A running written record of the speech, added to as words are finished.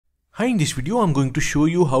Hi, in this video I'm going to show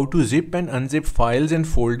you how to zip and unzip files and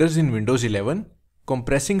folders in Windows 11.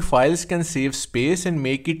 Compressing files can save space and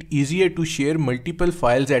make it easier to share multiple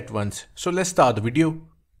files at once. So let's start the video.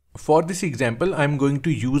 For this example, I'm going to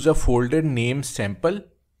use a folder named sample.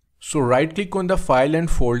 So right click on the file and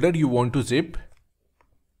folder you want to zip.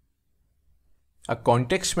 A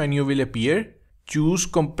context menu will appear. Choose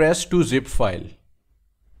compress to zip file.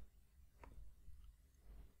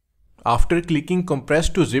 After clicking compress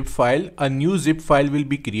to zip file, a new zip file will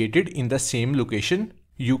be created in the same location.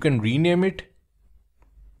 You can rename it.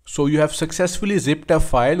 So you have successfully zipped a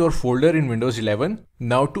file or folder in Windows 11.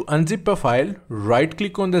 Now to unzip a file, right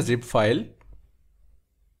click on the zip file.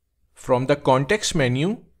 From the context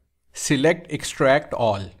menu, select extract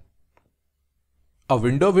all. A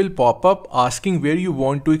window will pop up asking where you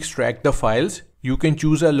want to extract the files. You can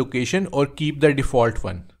choose a location or keep the default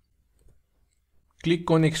one.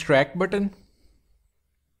 Click on extract button.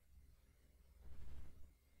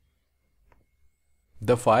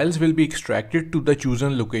 The files will be extracted to the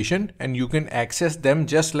chosen location and you can access them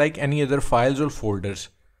just like any other files or folders.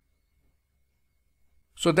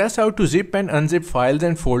 So that's how to zip and unzip files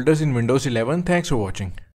and folders in Windows 11. Thanks for watching.